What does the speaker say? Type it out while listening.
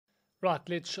Right,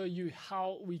 let's show you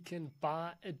how we can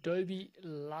buy Adobe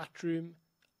Lightroom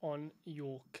on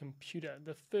your computer.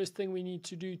 The first thing we need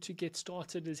to do to get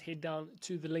started is head down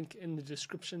to the link in the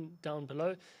description down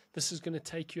below. This is going to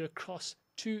take you across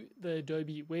to the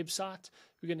Adobe website.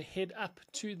 We're going to head up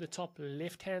to the top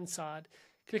left hand side,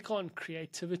 click on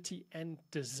Creativity and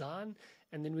Design,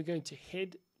 and then we're going to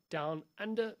head down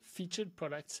under Featured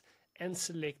Products and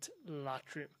select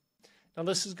Lightroom. Now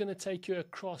this is going to take you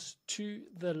across to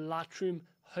the Lightroom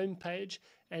homepage,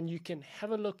 and you can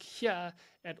have a look here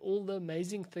at all the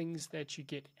amazing things that you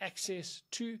get access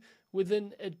to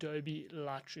within Adobe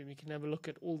Lightroom. You can have a look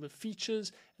at all the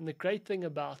features, and the great thing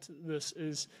about this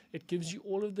is it gives you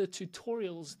all of the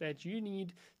tutorials that you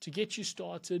need to get you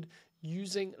started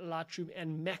using Lightroom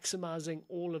and maximizing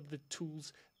all of the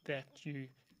tools that you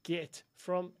get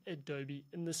from Adobe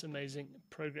in this amazing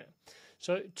program.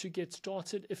 So to get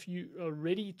started, if you are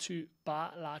ready to buy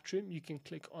Lightroom, you can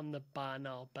click on the Buy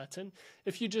Now button.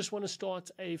 If you just want to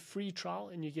start a free trial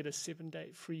and you get a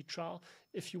 7-day free trial,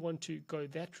 if you want to go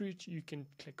that route, you can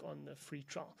click on the free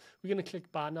trial. We're going to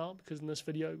click Buy Now because in this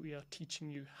video we are teaching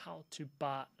you how to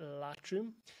buy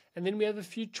Lightroom. And then we have a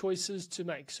few choices to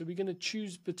make. So we're going to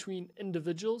choose between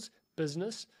individuals,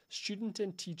 business, student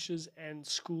and teachers, and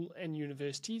school and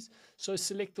universities. So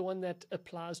select the one that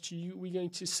applies to you. We're going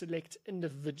to select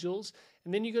individuals,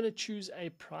 and then you're going to choose a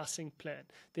pricing plan.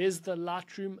 There's the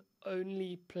Lightroom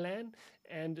only plan,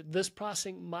 and this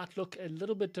pricing might look a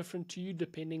little bit different to you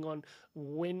depending on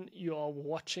when you are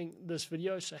watching this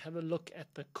video. So have a look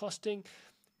at the costing.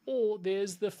 Or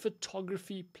there's the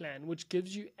photography plan, which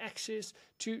gives you access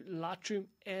to Lightroom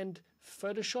and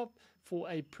Photoshop for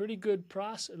a pretty good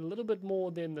price, a little bit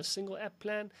more than the single app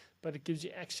plan, but it gives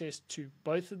you access to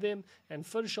both of them. And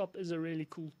Photoshop is a really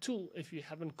cool tool if you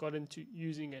haven't got into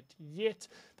using it yet.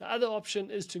 The other option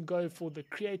is to go for the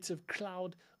Creative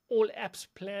Cloud All Apps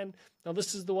plan. Now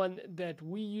this is the one that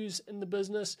we use in the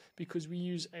business because we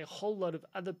use a whole lot of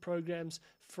other programs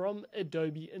from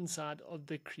Adobe inside of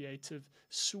the Creative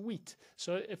Suite.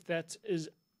 So if that is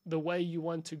the way you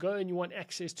want to go and you want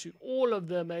access to all of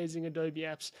the amazing Adobe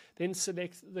apps, then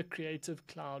select the Creative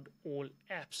Cloud All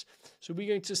Apps. So we're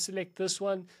going to select this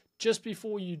one. Just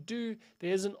before you do,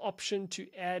 there's an option to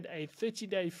add a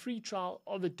 30-day free trial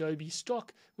of Adobe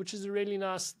stock, which is a really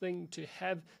nice thing to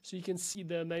have so you can see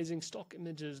the amazing stock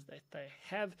images that they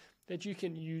have that you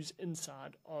can use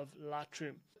inside of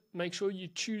Lightroom. Make sure you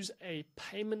choose a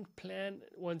payment plan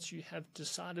once you have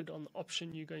decided on the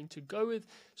option you're going to go with.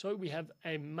 So we have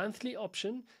a monthly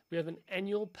option, we have an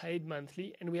annual paid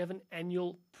monthly, and we have an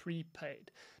annual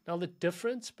prepaid. Now the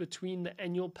difference between the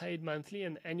annual paid monthly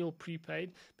and the annual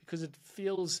prepaid, because it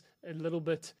feels a little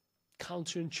bit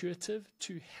counterintuitive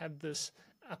to have this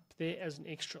up there as an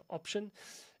extra option,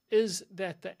 is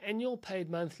that the annual paid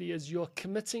monthly is you're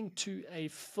committing to a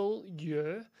full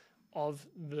year of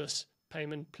this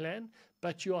payment plan,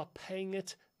 but you are paying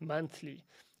it monthly.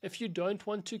 If you don't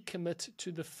want to commit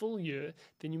to the full year,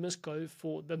 then you must go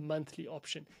for the monthly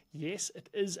option. Yes, it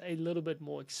is a little bit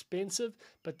more expensive,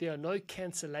 but there are no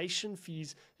cancellation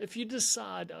fees. If you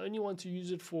decide I only want to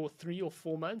use it for 3 or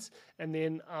 4 months and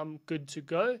then I'm good to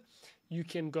go, you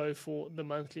can go for the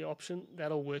monthly option.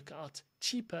 That'll work out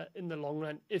cheaper in the long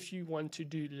run if you want to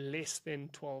do less than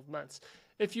 12 months.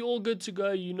 If you're all good to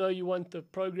go, you know you want the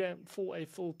program for a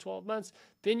full 12 months,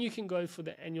 then you can go for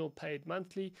the annual paid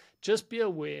monthly. Just be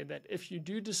aware that if you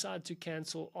do decide to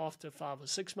cancel after 5 or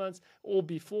 6 months or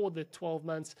before the 12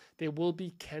 months, there will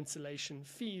be cancellation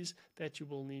fees that you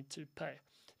will need to pay.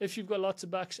 If you've got lots of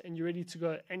bucks and you're ready to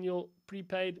go annual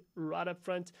prepaid right up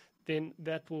front, then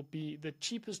that will be the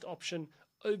cheapest option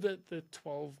over the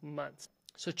 12 months.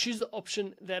 So choose the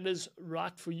option that is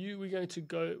right for you. We're going to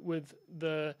go with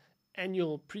the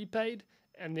annual prepaid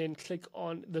and then click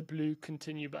on the blue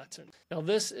continue button. Now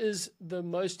this is the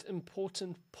most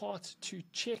important part to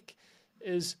check,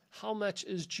 is how much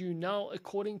is due now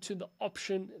according to the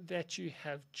option that you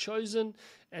have chosen,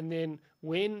 and then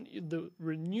when the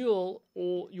renewal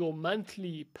or your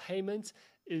monthly payment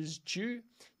is due,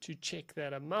 to check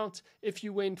that amount. If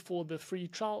you went for the free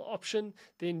trial option,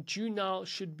 then due now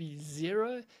should be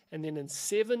 0, and then in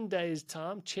 7 days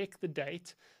time check the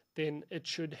date, then it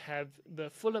should have the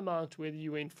full amount whether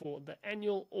you went for the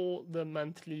annual or the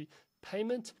monthly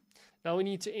payment. Now we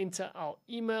need to enter our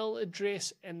email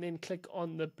address and then click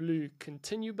on the blue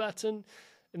continue button.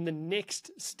 In the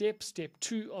next step, step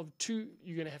 2 of 2,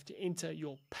 you're going to have to enter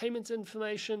your payment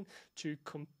information to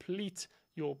complete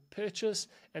your purchase,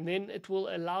 and then it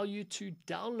will allow you to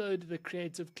download the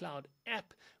Creative Cloud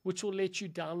app, which will let you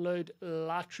download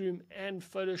Lightroom and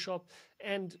Photoshop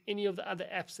and any of the other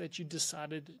apps that you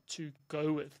decided to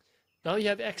go with. Now you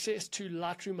have access to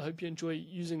Lightroom. I hope you enjoy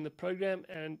using the program,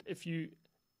 and if you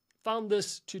found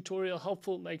this tutorial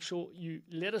helpful, make sure you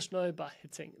let us know by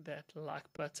hitting that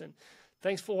like button.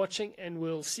 Thanks for watching, and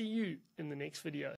we'll see you in the next video.